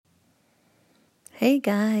Hey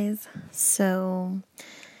guys, so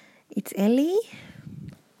it's Ellie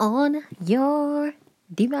on your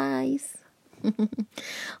device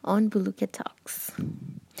on Buluka Talks.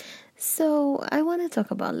 So I want to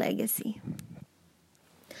talk about legacy.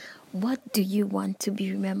 What do you want to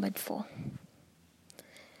be remembered for?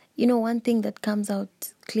 You know, one thing that comes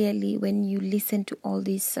out clearly when you listen to all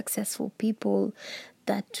these successful people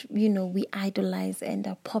that, we idolize and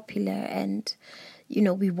are popular and,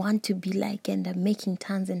 we want to be like and are making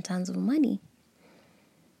tons and tons of money.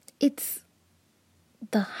 It's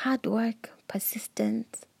the hard work,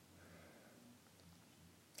 persistence,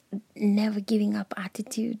 never giving up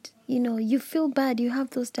attitude. You feel bad. You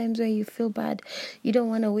have those times where you feel bad. You don't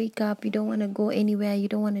want to wake up. You don't want to go anywhere. You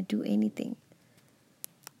don't want to do anything.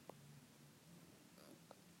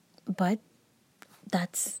 But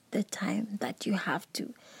that's the time that you have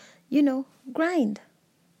to, grind.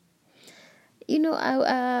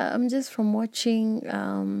 I'm just from watching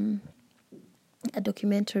a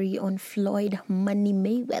documentary on Floyd Money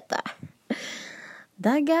Mayweather.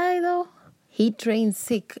 That guy, though, he trains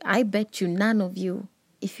sick. I bet you none of you,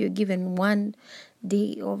 if you're given one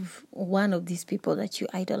day of one of these people that you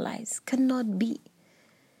idolize, cannot be.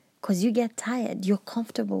 Because you get tired. You're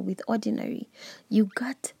comfortable with ordinary. You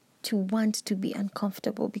got to want to be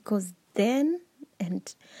uncomfortable because then,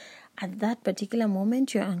 and at that particular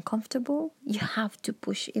moment you're uncomfortable, you have to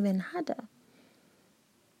push even harder.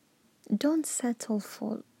 Don't settle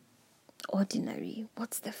for ordinary.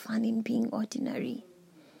 What's the fun in being ordinary?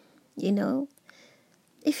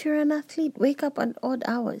 If you're an athlete, wake up at odd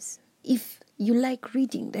hours. If you like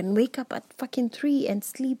reading, then wake up at fucking 3 and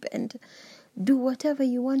sleep and do whatever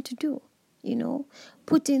you want to do.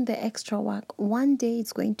 Put in the extra work. One day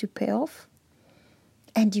it's going to pay off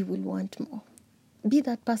and you will want more. Be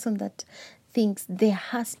that person that thinks there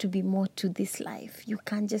has to be more to this life. You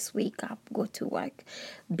can't just wake up, go to work,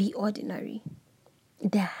 be ordinary.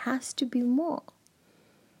 There has to be more.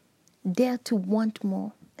 Dare to want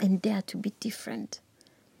more and dare to be different.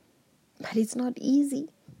 But it's not easy.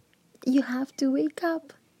 You have to wake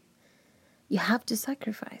up. You have to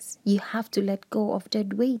sacrifice. You have to let go of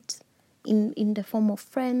dead weight in the form of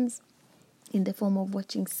friends, in the form of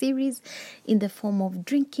watching series, in the form of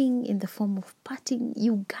drinking, in the form of partying.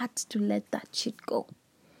 You got to let that shit go.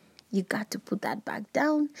 You got to put that back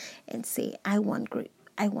down and say, I want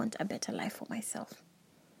a better life for myself.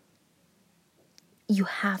 You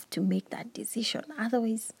have to make that decision.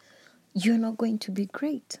 Otherwise, you're not going to be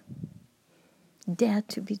great. Dare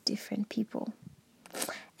to be different people.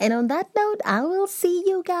 And on that note, I will see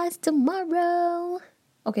you guys tomorrow.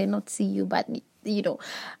 Okay, not see you, but,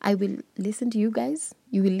 I will listen to you guys.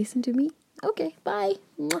 You will listen to me. Okay, bye.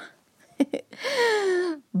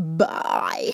 Bye.